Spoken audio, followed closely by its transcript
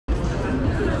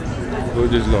We'll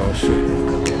just go straight.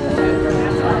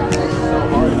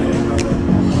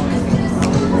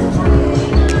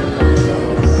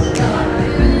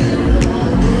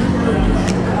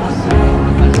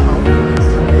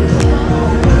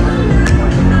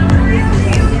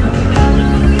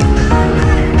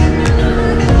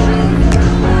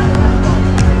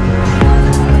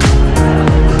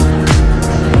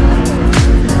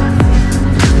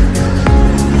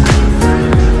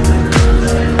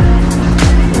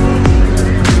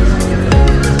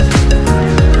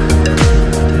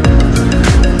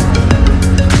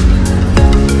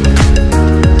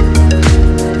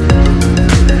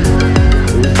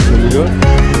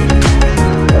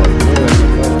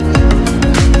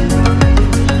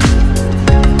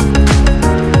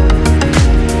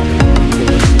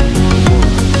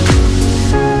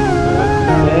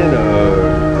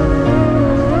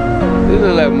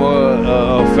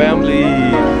 Family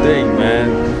thing, man.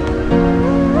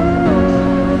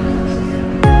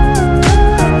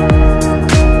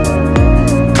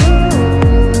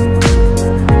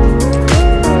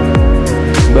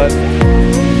 But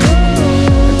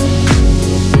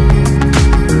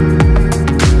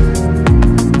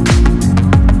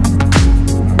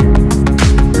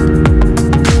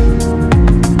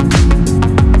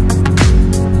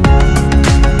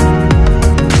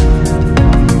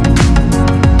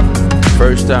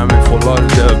first time in Fort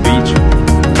Lauderdale Beach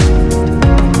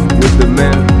with the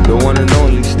man, the one and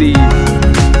only Steve.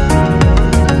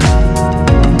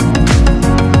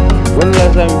 When the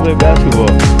last time you played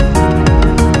basketball?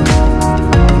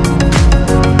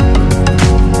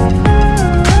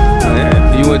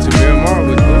 Yeah, you went to Miramar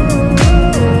with them.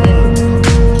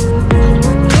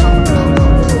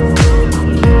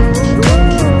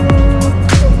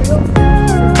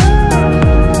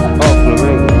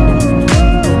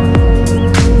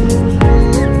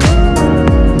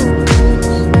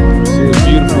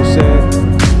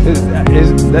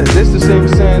 This the same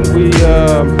sand we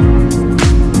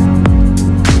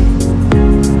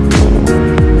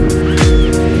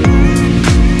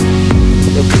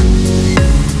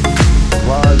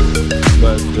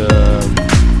but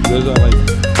those are like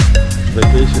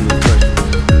vacation impressions.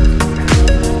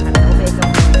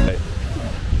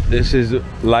 This is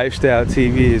Lifestyle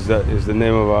TV is the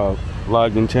name of our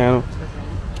vlogging channel.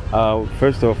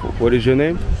 First off, what is your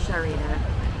name? Sharita.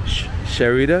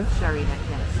 Sharita? Sharita,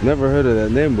 yes. Never heard of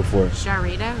that name before.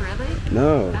 Sharita, really?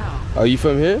 No. No. Are you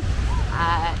from here?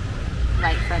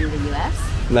 Like from the U.S.?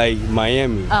 Like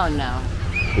Miami? Oh, no.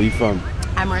 Where you from?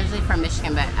 I'm originally from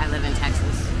Michigan, but I live in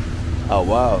Texas. Oh,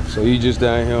 wow. So you just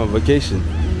down here on vacation?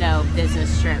 No,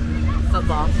 business trip.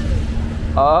 Football.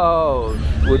 Oh,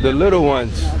 with the little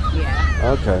ones?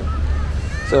 Yeah. Okay.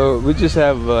 So we just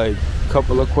have like a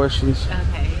couple of questions.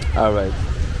 Okay. All right.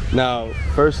 Now,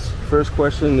 first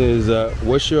question is,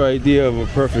 what's your idea of a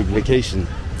perfect vacation?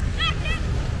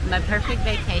 My perfect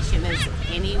vacation is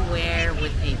anywhere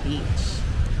with a beach.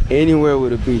 Anywhere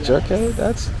with a beach. Okay,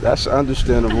 that's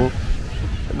understandable.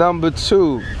 Number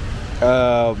two,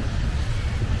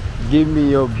 give me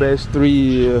your best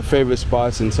 3 favorite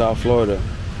spots in South Florida.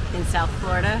 In South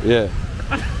Florida? Yeah.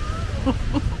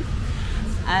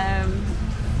 I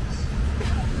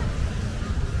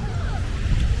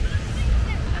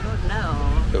don't know.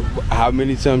 How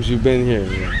many times you been here?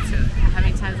 How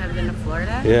many times I've been to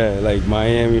Florida? Yeah, like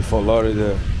Miami, Fort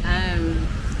Lauderdale. I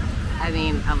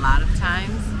mean, a lot of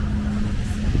times.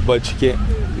 But you can't.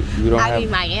 You don't have. I mean,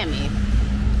 Miami.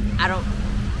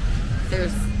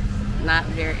 There's not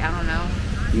very. I don't know.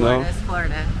 Florida's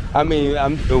Florida. I mean,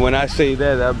 when I say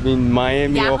that, I mean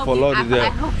Miami or Fort Lauderdale. I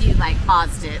hope you like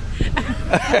paused it.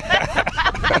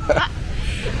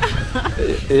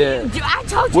 Yeah. I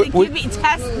told you to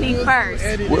test me first.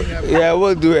 Yeah,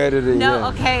 we'll do editing. No, yeah.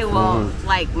 okay, well,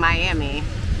 like Miami.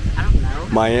 I don't know.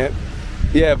 Miami.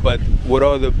 Yeah, but what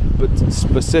are the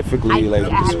specifically like I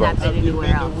have spots? not been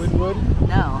anywhere else.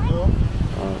 No.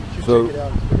 So.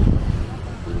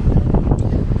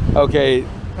 Okay.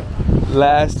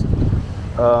 Last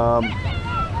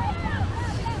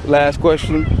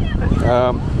question.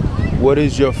 What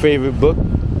is your favorite book?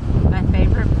 My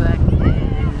favorite book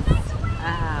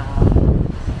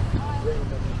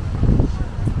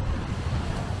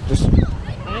is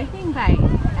anything by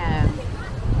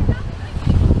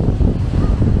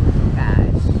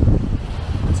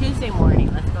Tuesday Morning.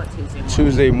 Let's go Tuesday Morning.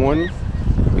 Tuesday Morning.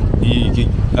 You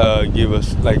could give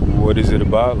us like what is it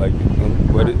about? Like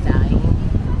what is dying.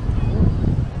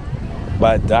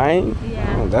 By dying?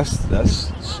 Yeah. Oh, that's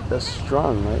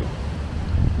strong, right?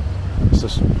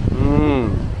 It's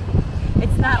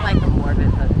not like a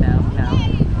morbid book though, no.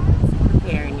 It's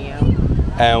preparing you.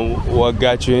 And what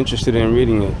got you interested in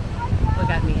reading it? what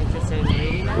got me interested in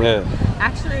reading them. Yeah.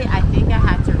 Actually, I think I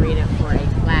had to read it for a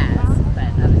class, but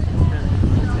I was just really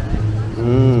into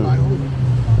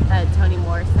it. Toni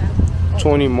Morrison.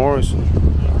 Toni Morrison.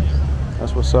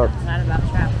 That's what's up. It's not about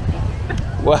traveling.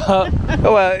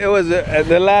 Well, it was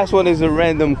the last one is a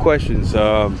random questions.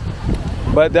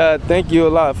 But thank you a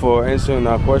lot for answering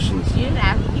our questions. You didn't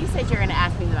ask. You said you're going to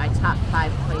ask me my top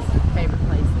 5 favorite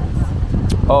places.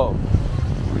 Oh,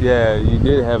 yeah, you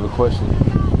did have a question.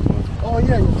 Oh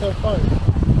yeah, you said 5.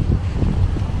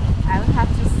 I would have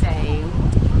to say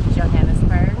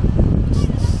Johannesburg,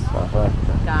 South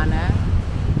Africa. Ghana.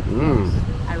 Mm.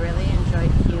 I really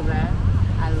enjoyed Cuba.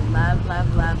 I love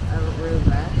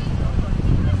Aruba.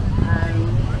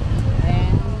 And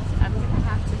I'm going to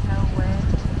have to go with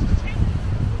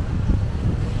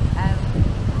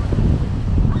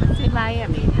let's say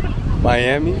Miami.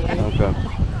 Miami? Yeah. Okay.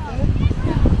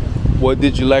 What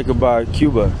did you like about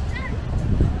Cuba?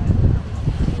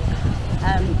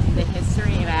 The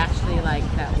history, and I actually like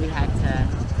that we had to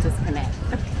disconnect.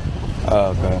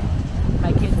 Oh, okay.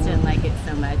 My kids didn't like it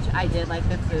so much. I did like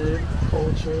the food.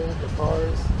 Culture, the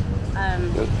cars.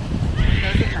 Those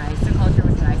are nice. The culture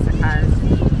was nice. The cars.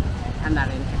 I'm not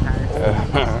into cars.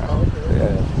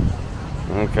 Yeah.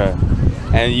 Okay.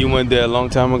 And you went there a long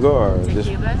time ago, or To just?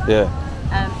 Cuba? Yeah.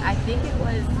 I think it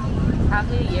was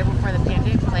probably a year before the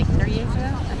pandemic, like 3 years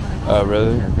ago. Oh,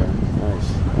 really? Okay. Nice.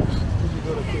 Nice. Did you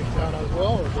go to Cape Town as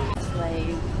well? Or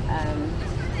Slave,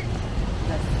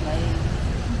 the slave,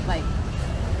 like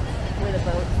where the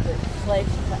boats, the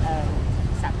slaves,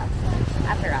 stop,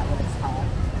 I forgot what it's called.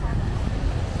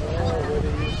 where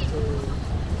they used to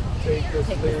take the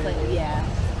Take the slave. slave, yeah.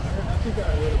 I think I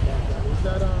read about that. Is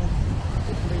that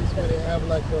the place where they have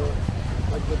like the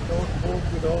notebook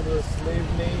with all the slave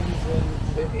names and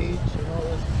the age and all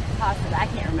that? Possibly, I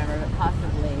can't remember, but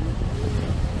possibly.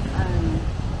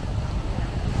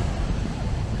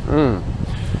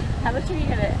 How much of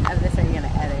this are you gonna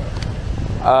edit?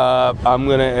 I'm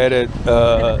gonna edit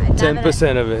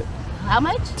 10% of it. How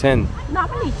much? 10. No, I'm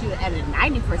gonna need you to edit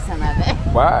 90% of it.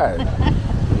 Why?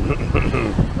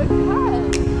 But why?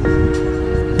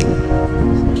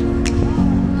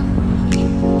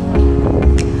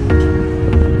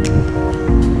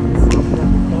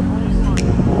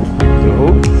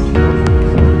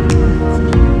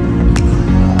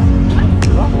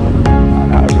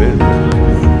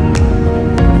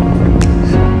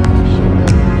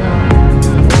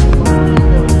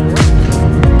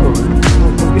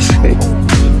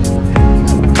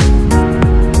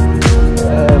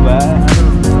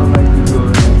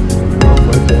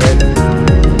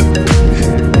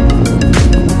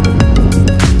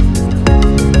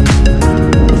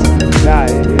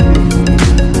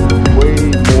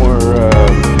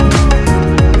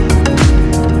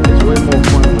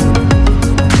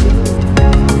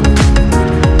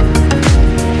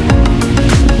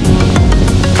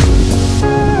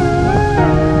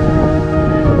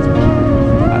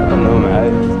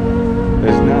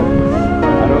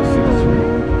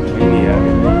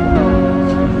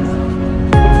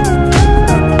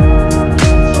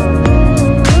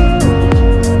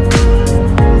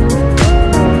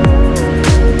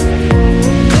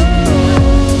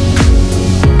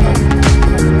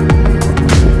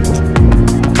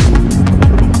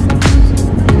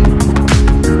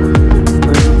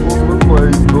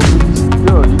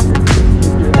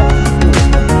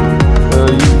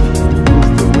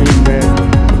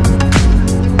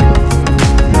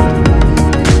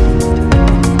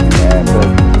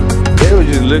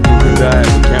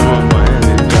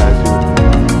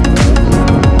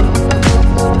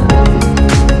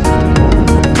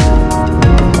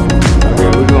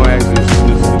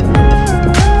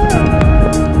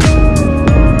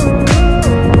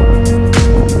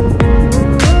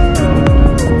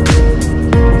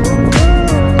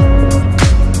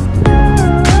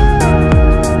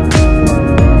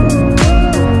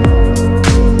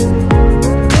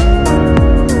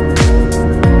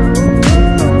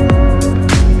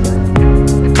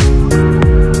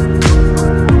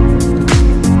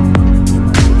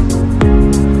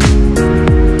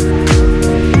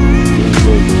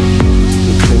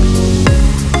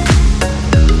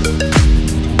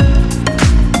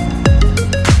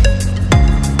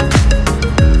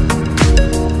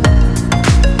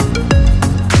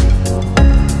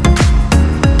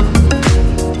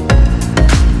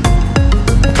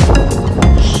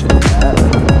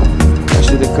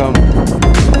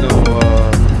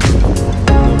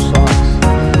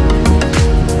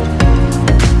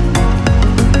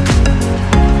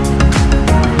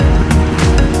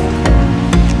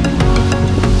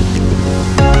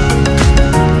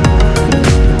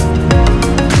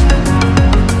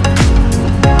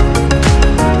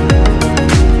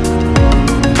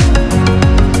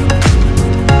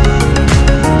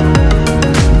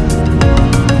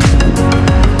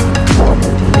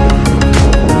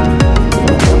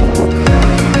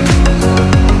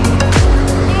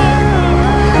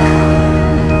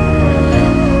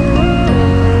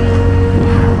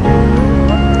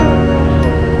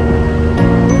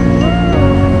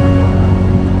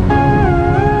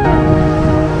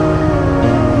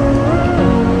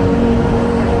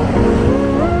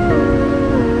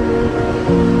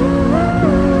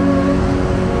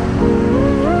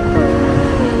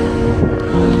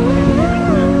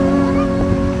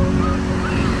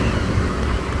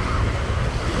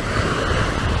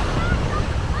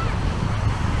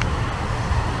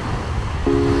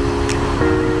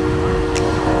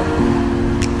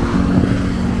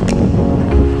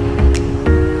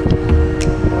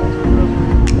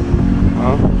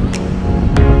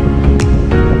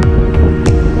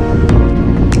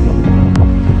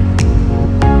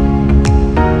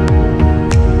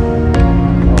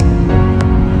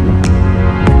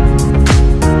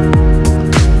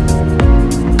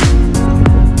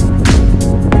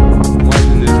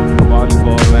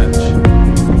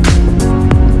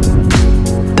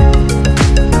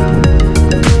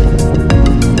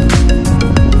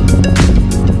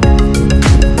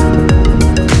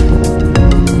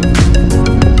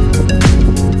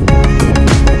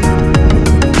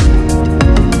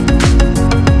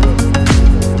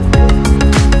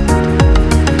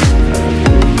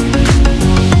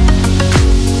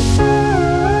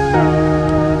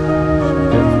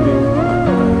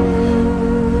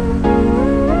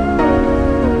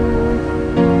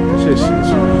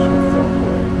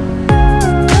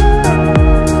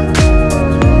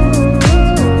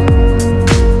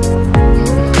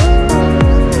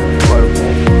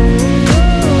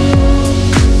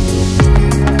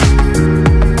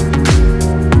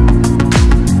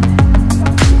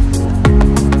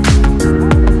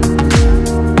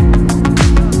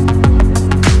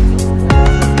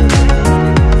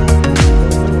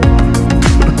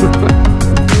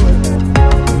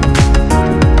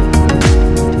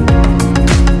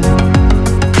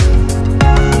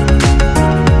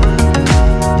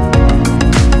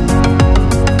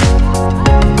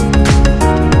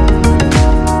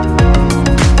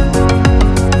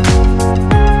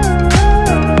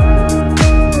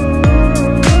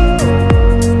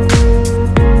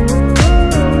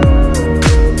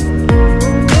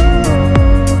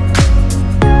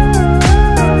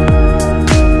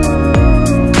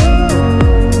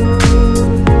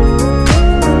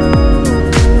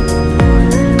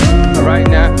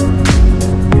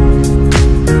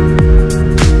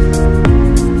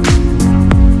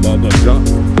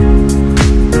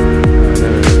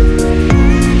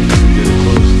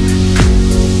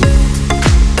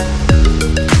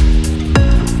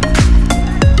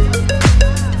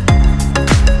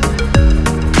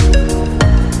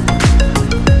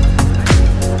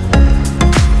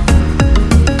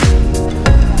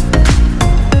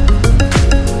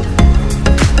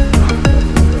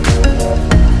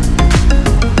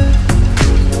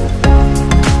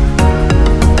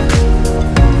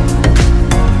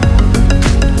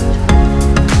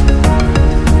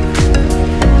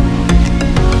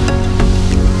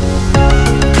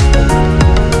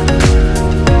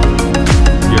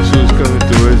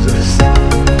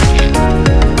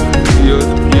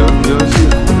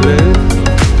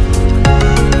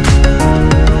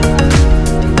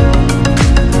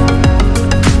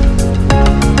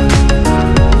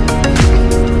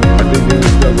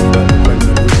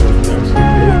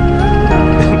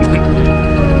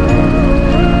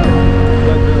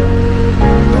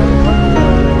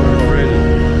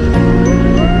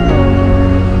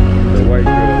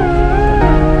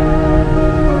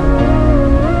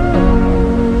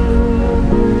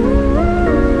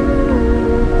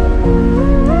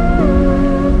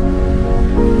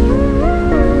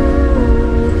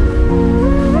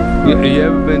 You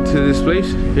ever been to this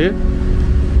place here?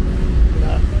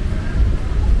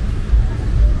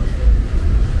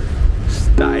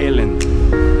 Styling.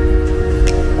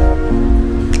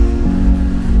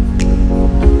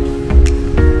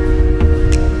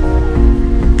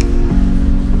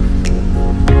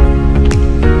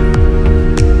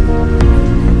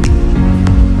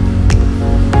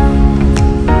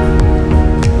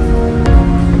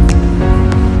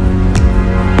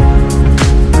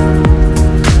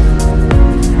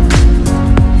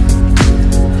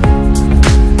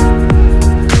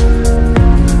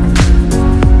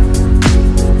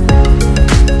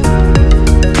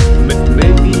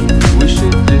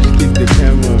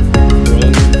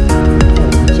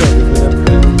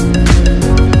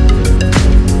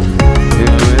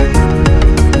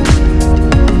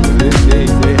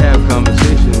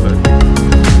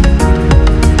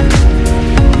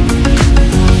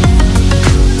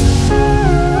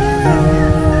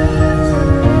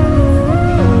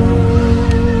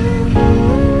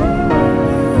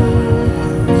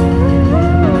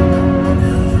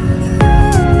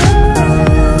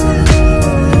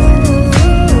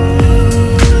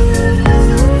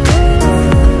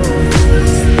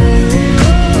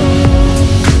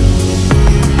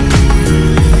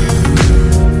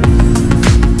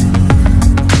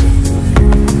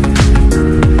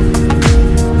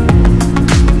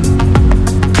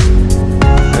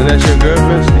 That's your girl,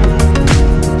 Misty?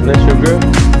 That's your girl?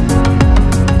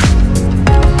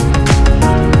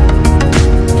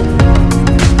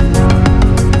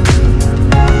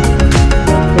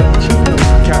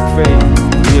 Cafe,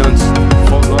 we on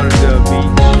Fort Lauderdale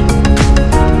Beach.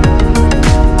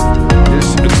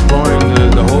 Just exploring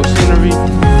the whole scenery.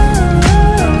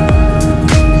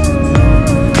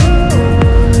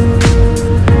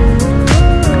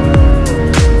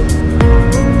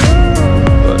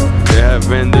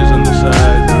 Vendors on the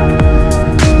side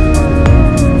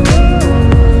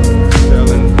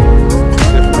selling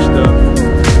different stuff,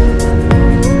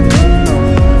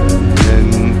 and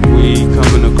we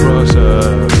coming across a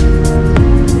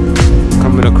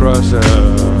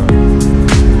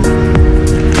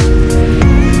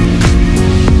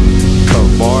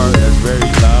bar that's very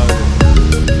loud.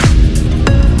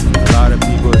 A lot of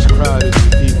people, it's crowded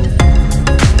with people.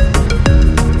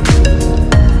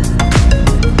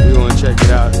 Check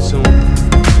it out soon.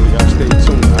 So y'all stay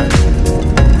tuned, alright?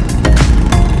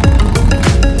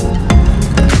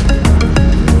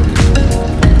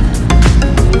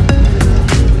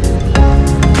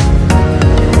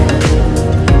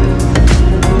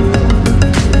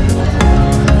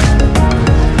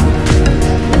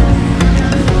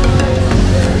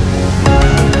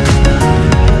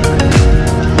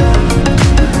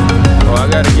 Oh, I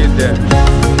gotta get that.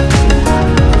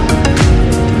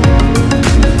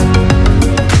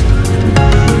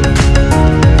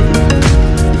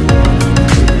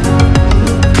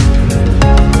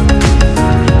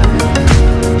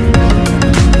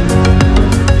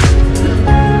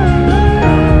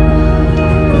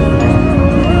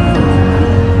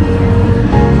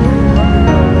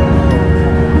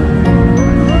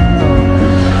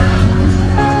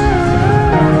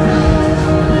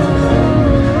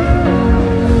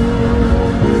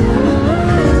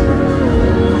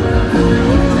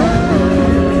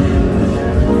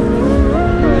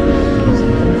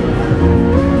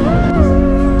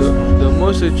 The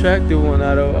most attractive one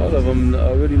out of all of them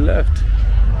already left.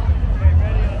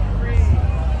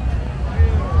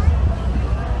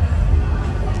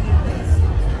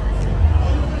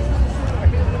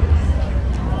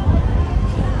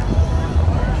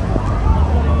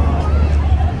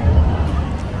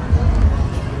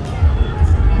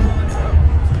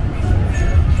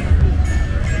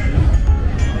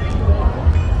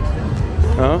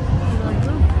 Huh?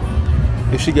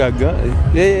 If she got guns,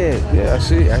 yeah, I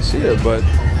see her, but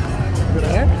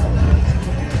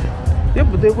yeah,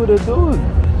 but they would have done.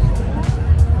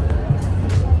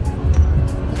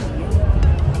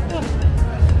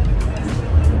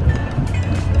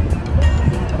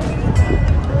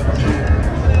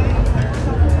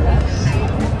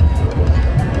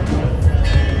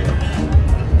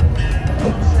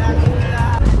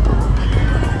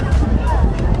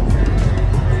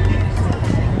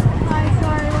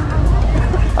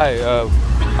 Hi,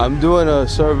 I'm doing a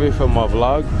survey for my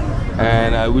vlog,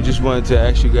 and we just wanted to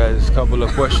ask you guys a couple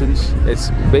of questions.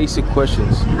 It's basic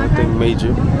questions, nothing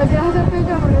major.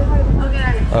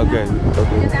 Okay.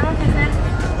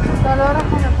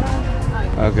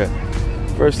 Okay.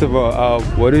 First of all,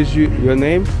 what is your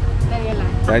name?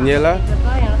 Daniela.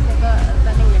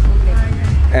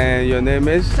 And your name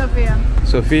is? Sophia.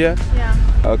 Sophia? Yeah.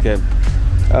 Okay.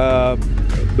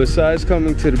 besides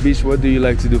coming to the beach, what do you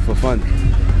like to do for fun? Be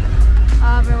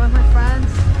with my friends,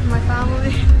 my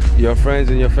family. Your friends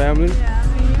and your family? Yeah,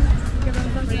 and you? Give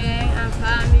them something. Friends and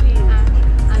family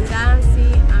and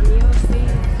dancing and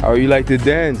music. Oh, you like to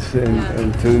dance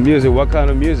and to the music. What kind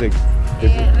of music?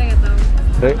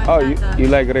 Reggaeton. Oh, you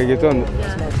like reggaeton?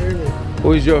 That's my favorite.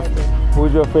 Who's your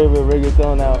favorite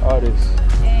reggaeton artist?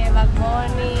 Bad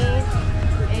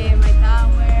Bunny, My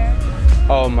Tower.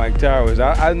 Oh, Mike Towers.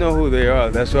 I know who they are.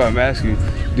 That's why I'm asking.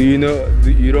 Do you know?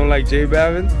 You don't like J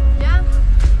Balvin? Yeah,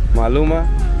 Maluma?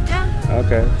 yeah.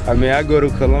 Okay. I mean, I go to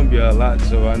Colombia a lot,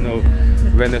 so I know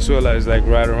Venezuela is like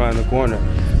right around the corner.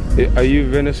 Are you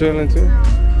Venezuelan too?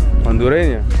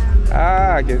 Hondureña?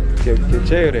 Ah, que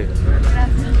chévere.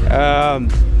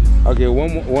 Okay,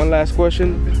 one last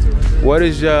question. What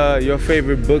is your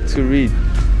favorite book to read?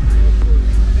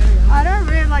 I don't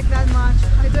read like that much.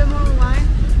 I do more online.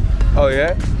 Oh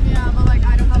yeah? Yeah, but like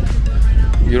I don't have like a book right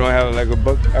now. You don't have like a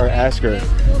book? Or ask her.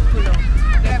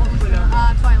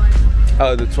 Twilight.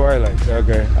 Oh, the Twilight.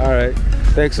 Okay. All right.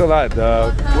 Thanks a lot.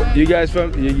 You guys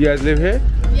live here?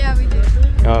 Yeah, we do.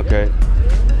 Okay.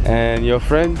 And your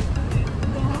friend?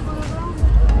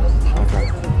 Okay.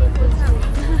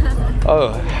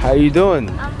 Oh, how you doing?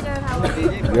 I'm good. How are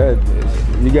you? Good.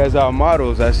 You guys are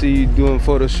models. I see you doing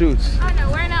photo shoots. Oh no,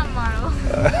 we're not models.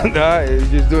 Nah, you're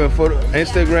just doing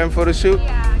Instagram photo shoot?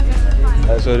 Yeah, just for fun.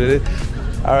 That's what it is.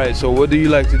 All right. So what do you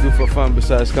like to do for fun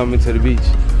besides coming to the beach?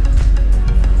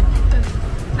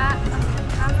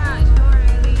 I'm not sure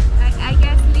really. I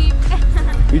guess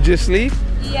sleep. You just sleep?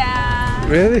 Yeah.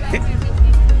 Really?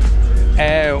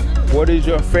 And what is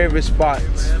your favorite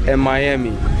spots in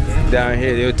Miami down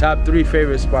here? Your top 3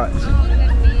 favorite spots. Oh,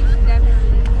 the beach,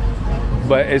 definitely.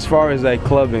 But as far as like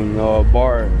clubbing or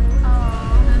bar,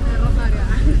 Rosaria.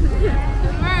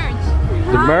 The merge.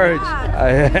 the merge.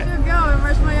 You go.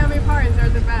 Merch Miami parties are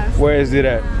the best. Where is it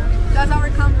at? That's our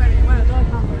company. Well, it's our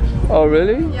company. Oh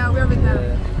really? Yeah, we're with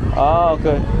them. Oh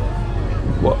okay.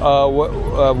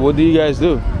 Well, what do you guys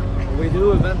do? We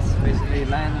do events, basically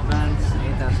land events,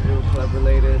 anything that's real club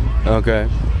related. Okay.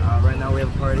 Right now we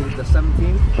have a party the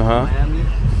 17th Uh-huh. in Miami.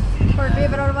 For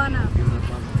Vibra Urbana.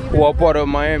 What part of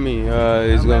Miami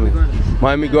is Miami going? Gardens.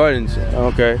 Miami Gardens.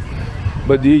 Okay.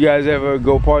 But do you guys ever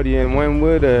go party in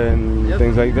Wynwood and Yep.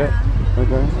 things like that?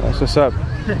 Okay, that's what's up.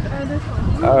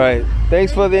 All right.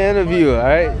 Thanks for the interview. All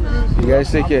right. You guys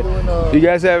take care. You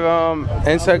guys have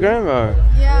Instagram or?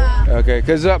 Yeah. Okay,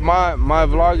 cause my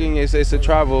vlogging is it's a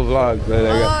travel vlog. But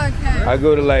Okay. I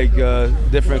go to like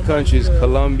different countries,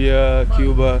 Colombia,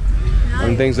 Cuba,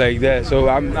 and things like that. So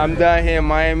I'm down here in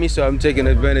Miami, so I'm taking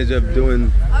advantage of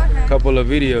doing a couple of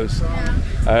videos. Yeah.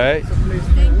 All right.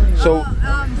 Thank you. So-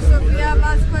 Sofia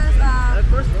Vasquez,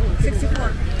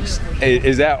 64.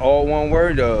 Is that all one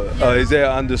word or is there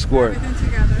an underscore? Everything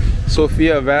together.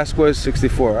 Sophia Vasquez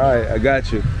 64. All right, I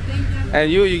got you.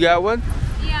 Thank you. And you got one?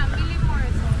 Yeah, Millie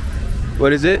Morrison.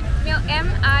 What is it? Millie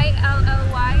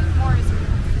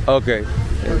Morrison. Okay,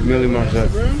 Millie Marcel.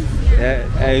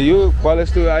 And you, ¿cuál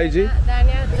es tu IG?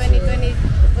 Daniel 2020.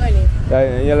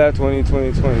 Daniela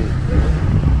 2020.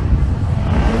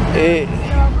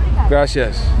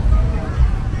 Gracias.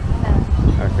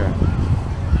 Okay.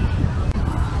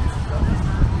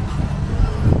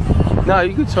 No,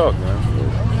 you can talk, man.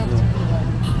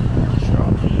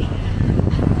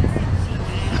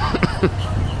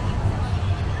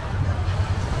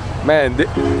 Man,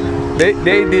 they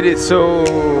did it so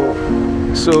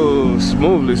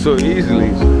smoothly, so easily.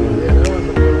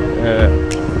 Yeah.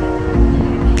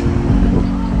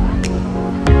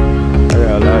 I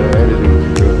got a lot of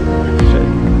editing to do. Shit.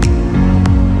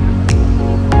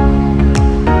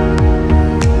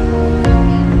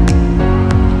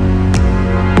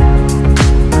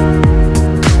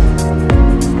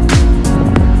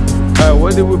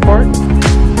 Where did we park?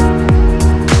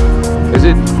 Is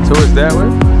it towards that way?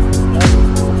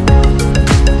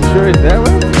 You sure it's that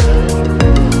way?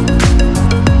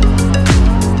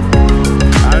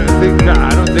 I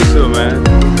don't think so, man.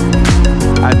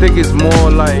 I think it's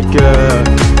more like, yeah.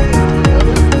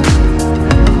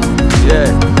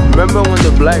 Remember when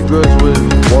the black girls was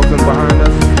walking behind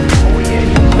us?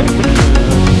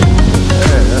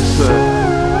 Yeah, that's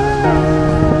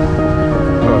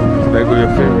oh, there go your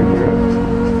favorite girl.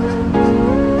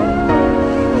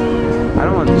 I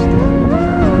don't understand.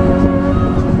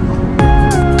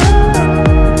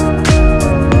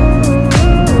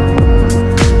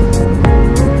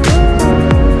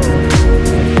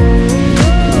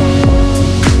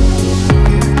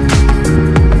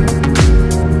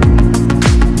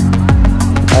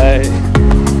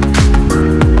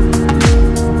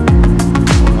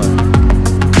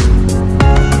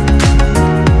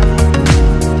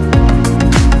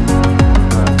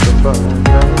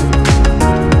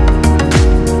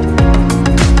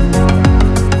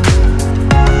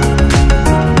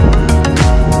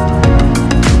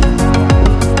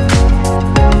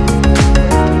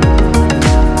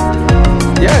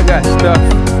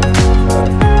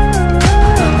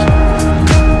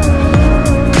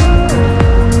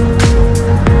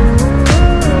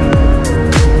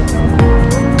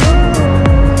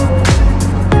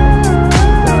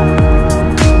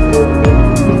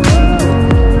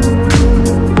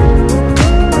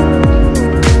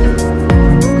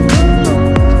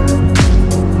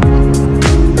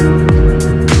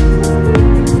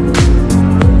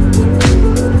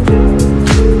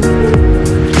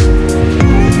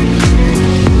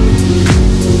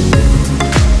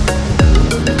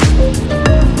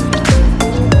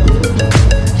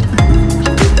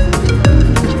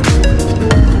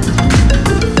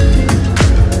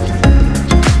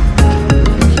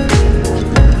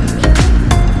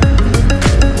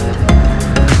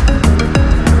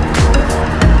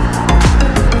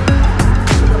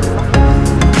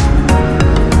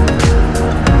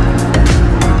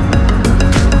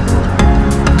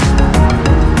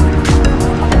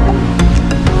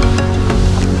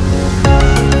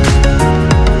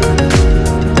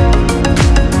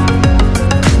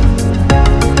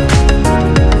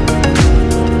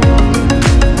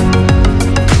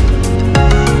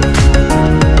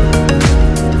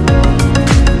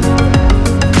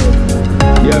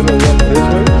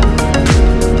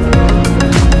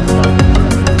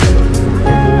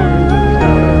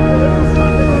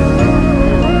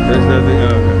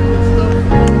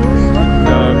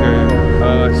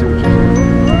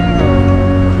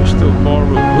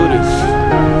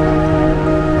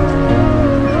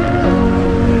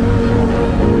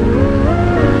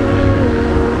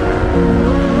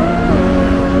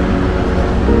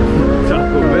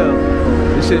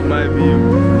 shit might be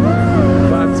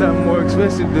 5 times more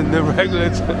expensive than the regular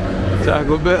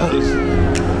Taco Bells.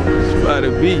 It's by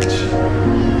the beach.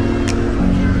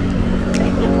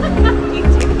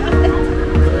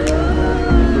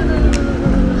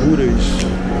 Hooters.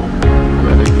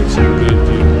 Gotta get some good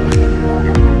food.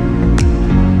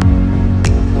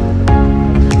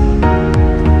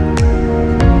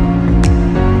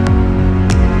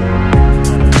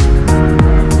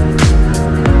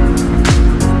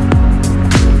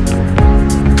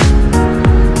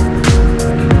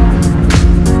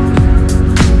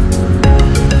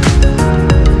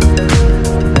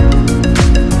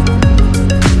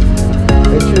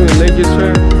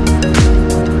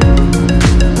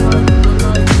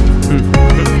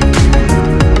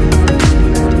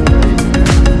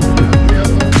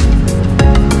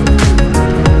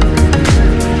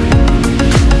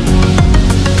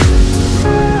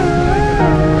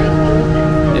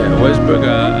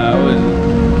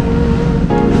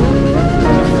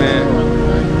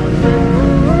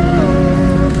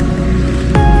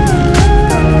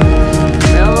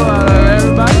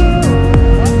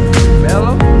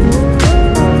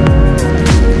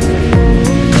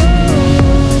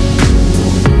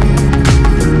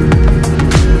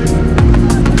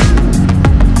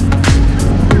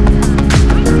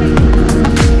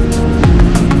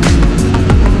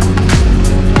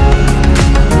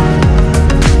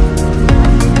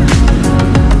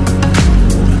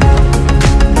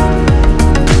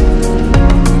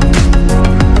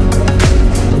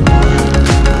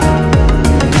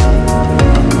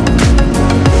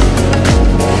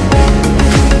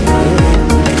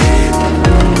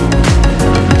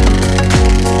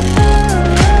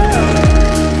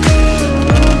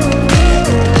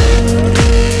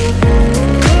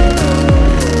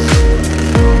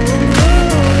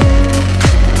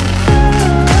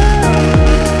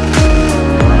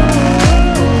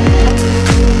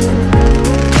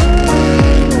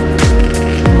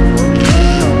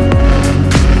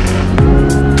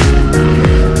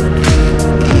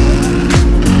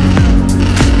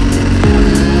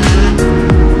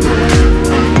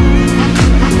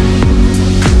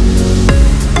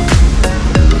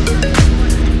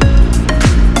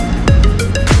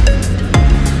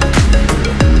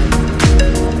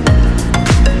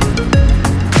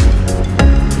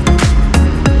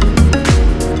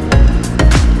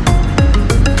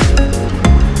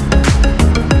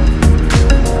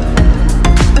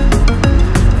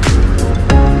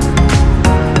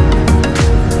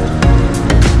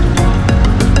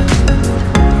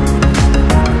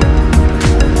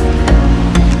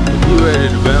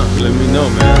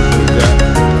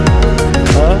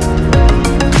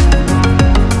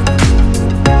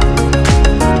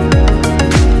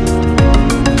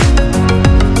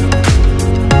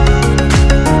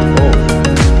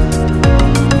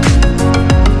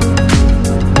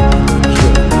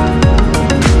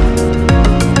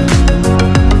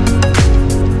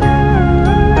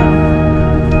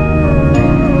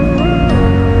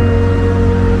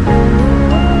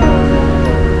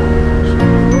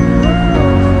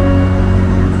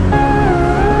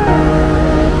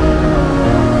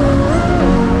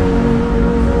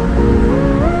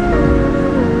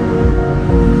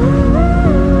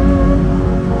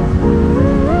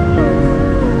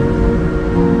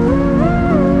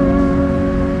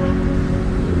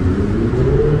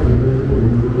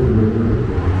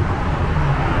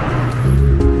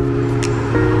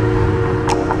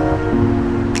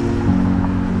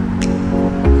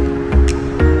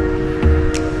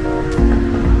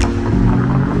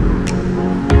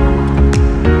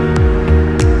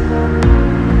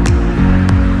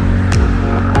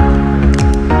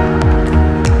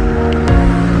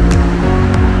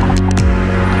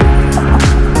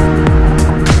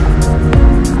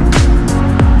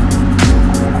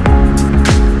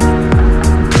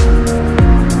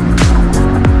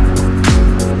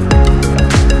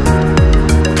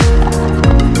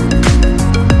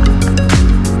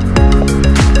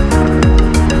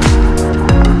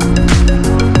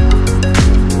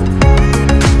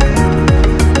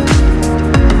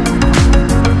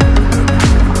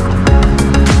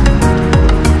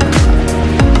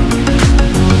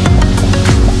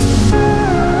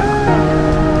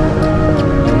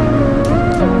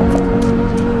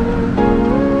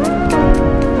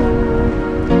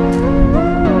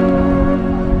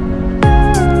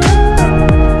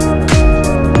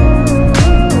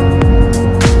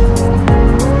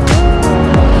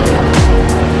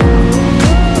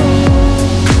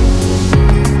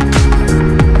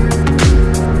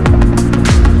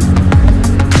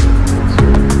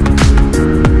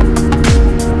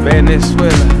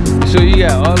 Venezuela. So you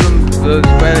got all them those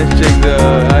Spanish chick the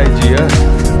IG, huh?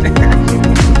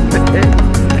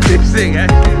 This thing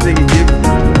actually thinking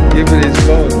give it his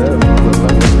phone, huh?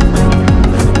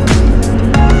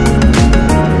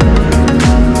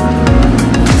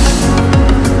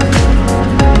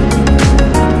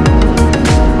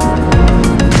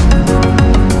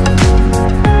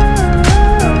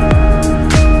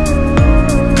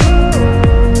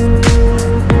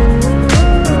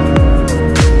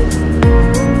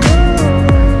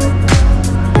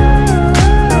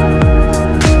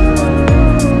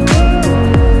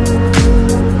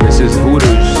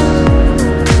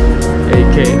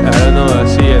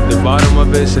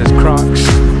 It says Crocs,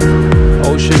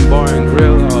 Ocean Bar and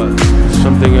Grill, or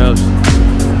something else.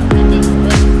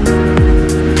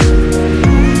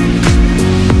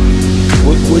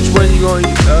 Which one you going?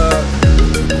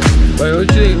 Wait, what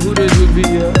you think Hooters would be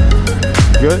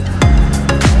good?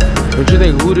 Don't you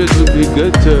think Hooters would be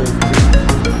good to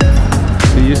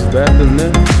use the bathroom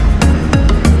there?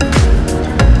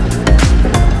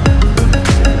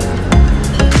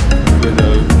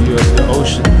 You have the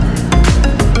ocean.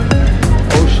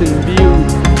 View.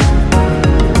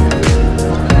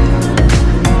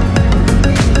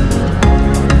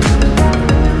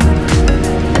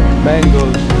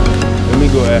 Mangoes. Let me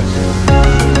go ask.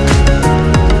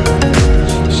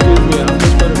 Excuse me, how much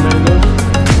for the mangoes?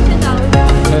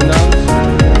 $10.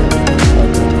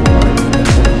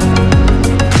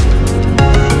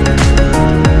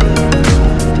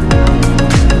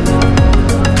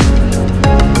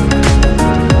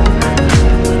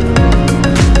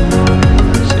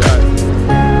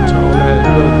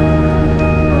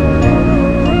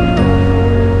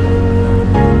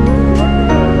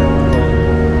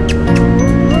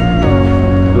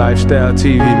 Lifestyle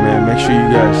TV, man. Make sure you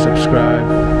guys subscribe,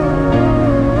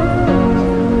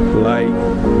 like,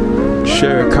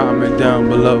 share, comment down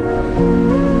below.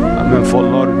 I'm in Fort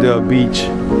Lauderdale Beach.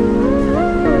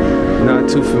 Not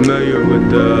too familiar with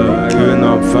even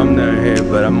though I'm from down here,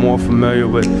 but I'm more familiar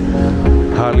with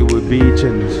Hollywood Beach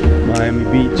and Miami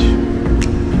Beach.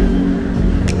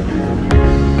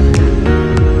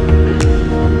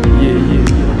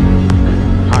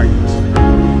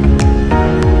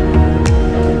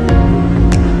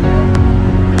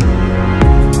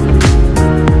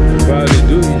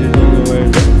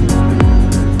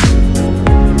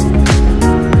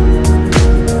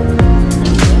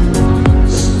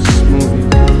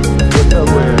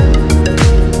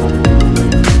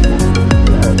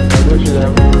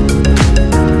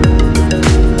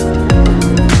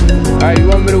 You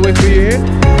want me to wait for you here?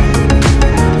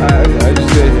 I just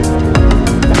stay here.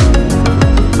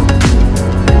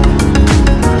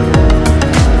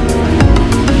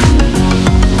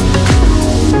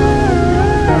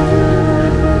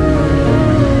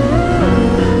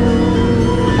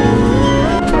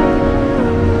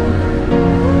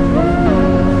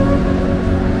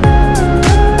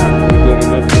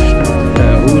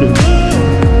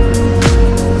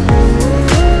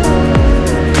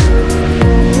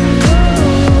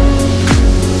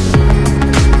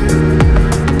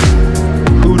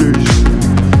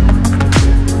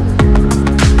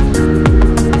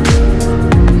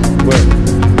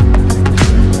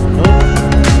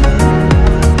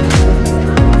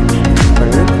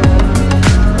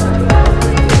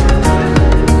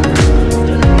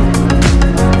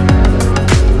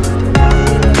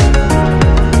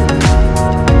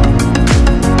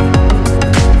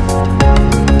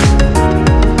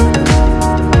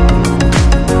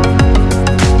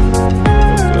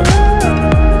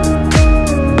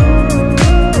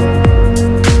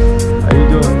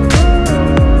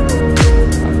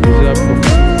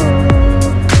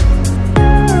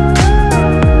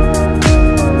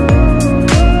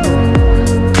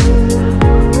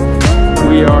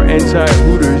 Inside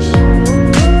Hooters.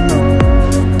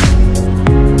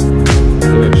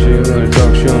 Yeah, she ain't gonna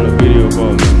talk, she on a video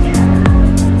about me.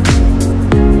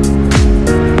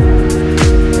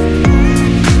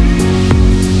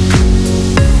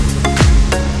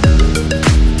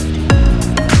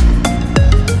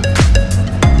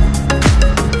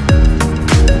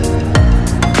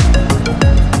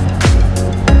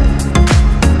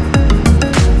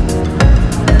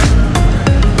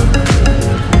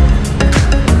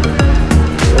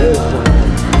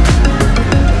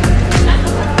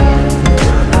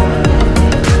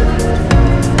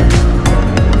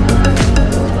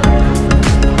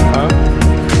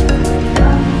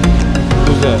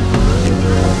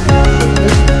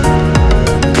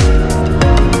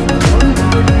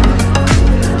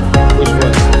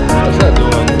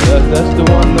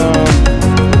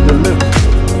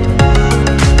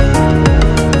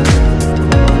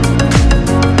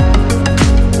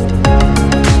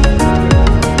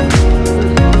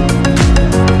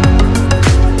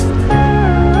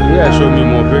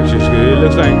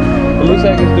 It looks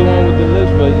like it's the one with the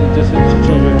lips, but it just hits the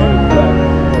joint right here.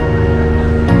 Black.